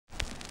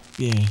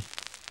Yeah.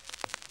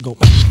 Go.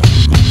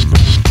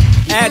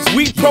 As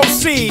we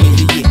proceed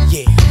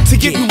to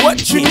give you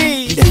what you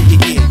need.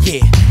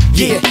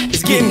 Yeah,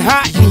 it's getting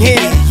hot in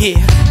here.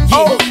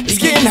 Oh, it's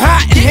getting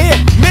hot in here.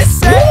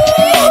 Missy!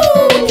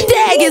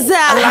 Dag is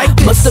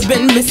out. Must have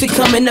been Missy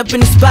coming up in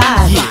the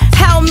spot.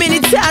 How many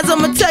times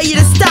I'ma tell you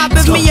to stop?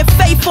 If me and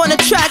Faith on the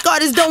track,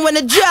 artists don't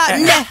wanna drop.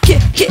 Now,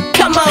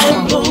 come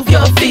on, move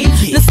your feet.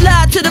 Now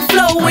slide to the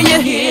floor when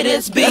you hear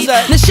this beat.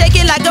 Now shake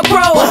it like a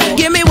pro.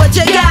 Give me what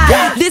you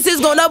got. This is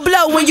gonna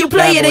blow when you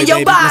play it in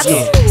your box.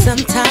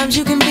 Sometimes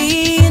you can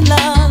be in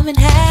love and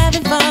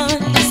having fun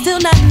and still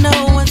not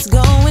know what's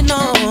going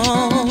on.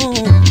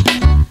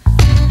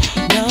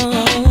 No.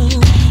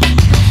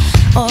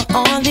 Or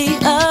on the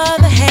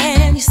other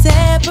hand, you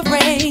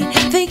separate,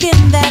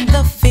 thinking that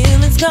the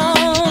feeling's gone.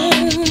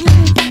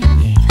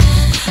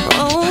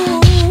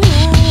 Oh.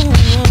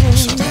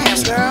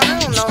 Damn, girl, I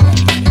don't know.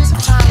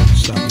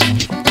 Sometimes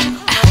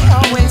I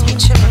always be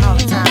chilling all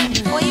the time.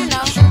 Well, you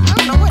know, I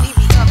don't know what he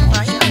be talking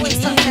about. He always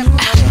talking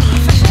about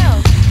for sure.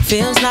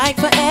 Feels like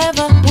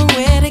forever when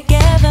we're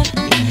together.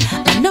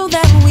 I know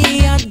that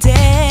we are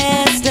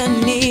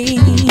destiny.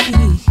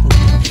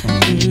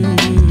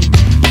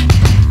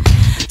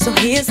 So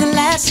here's the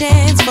last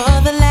chance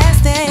for the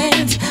last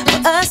dance,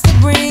 for us to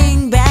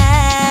bring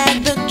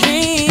back the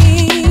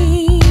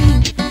dream.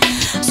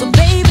 So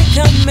baby,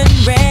 come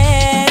and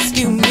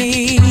rescue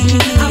me.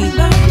 I'm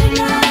burning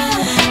up.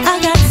 I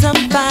got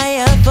some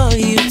fire for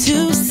you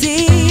to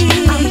see.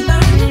 I'm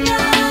burning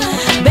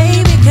up.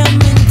 Baby,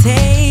 come and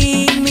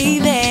take me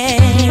there.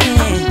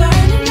 I'm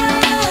burning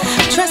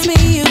up. Trust me,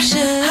 you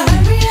should.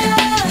 Hurry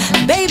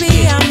up.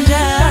 Baby, I'm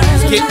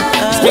just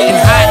It's getting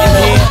hot in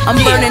here. I'm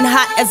burning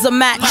hot as a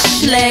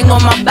match, laying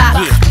on my back.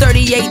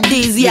 38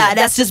 D's, yeah,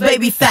 that's just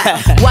baby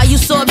fat. Why you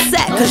so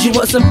upset? Cause you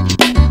want some.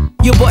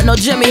 You bought no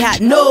Jimmy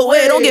hat. No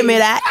way, don't give me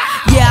that.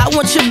 Yeah, I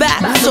want your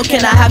back, so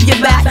can I have your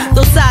back?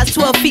 Those size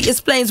 12 feet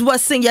explains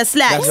what's in your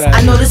slacks.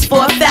 I know this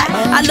for a fact.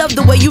 I love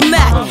the way you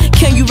mac.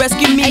 Can you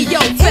rescue me? Hey, yo,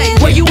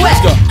 Faith, where you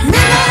at?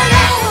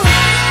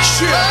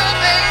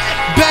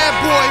 Bad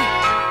boy,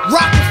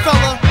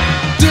 Rockefeller.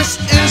 This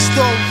is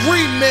the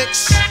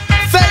remix.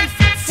 Faith,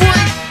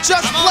 free,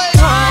 just play.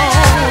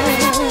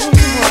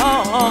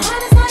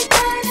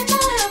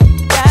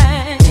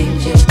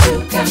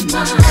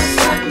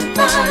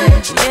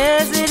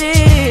 Yes, it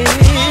is.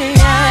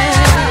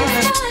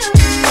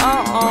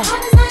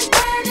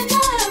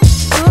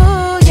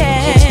 Ooh,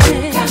 yeah.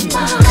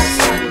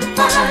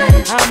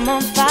 I'm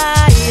on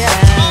fire.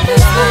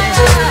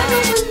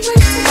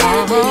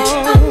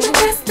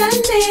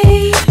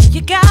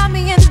 You got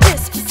me in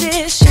this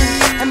position,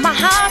 and my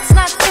heart's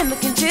not in the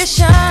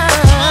condition.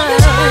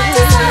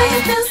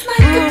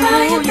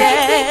 Ooh,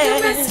 yeah.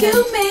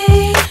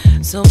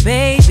 So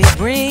baby,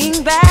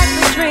 bring back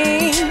the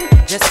dream.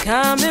 Just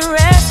come and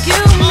rescue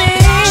me.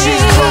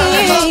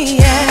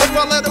 Yeah. If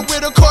I let her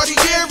with a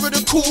Cartier,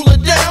 it'll cool her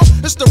down.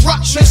 It's the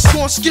rock mix,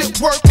 gon' skip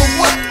work for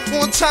what?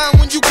 On time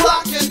when you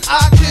clockin',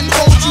 I can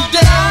hold you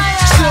down.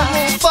 Still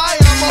on fire,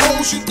 I'ma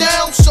hold you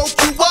down. Soak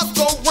you up,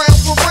 go round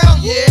for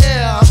round,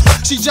 yeah.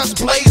 She just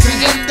blazing,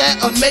 ain't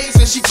that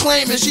amazing? She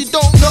claiming she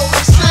don't know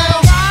the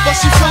sound, but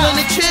she feeling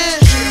the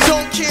kid.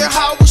 Don't care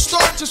how it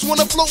starts, just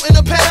wanna float in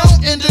a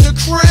pound. Into the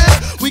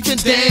crib, we can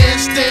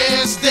dance,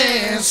 dance,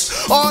 dance.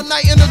 All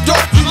night in the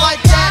dark, you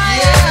like that?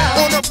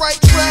 Yeah. On the right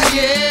track,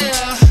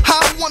 yeah.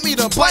 How you want me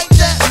to bite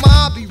that?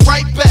 Ma, I'll be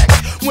right back.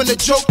 When the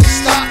joke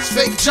stops,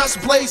 fake just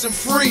blazing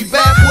free.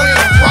 Bad boy in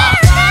the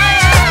rock.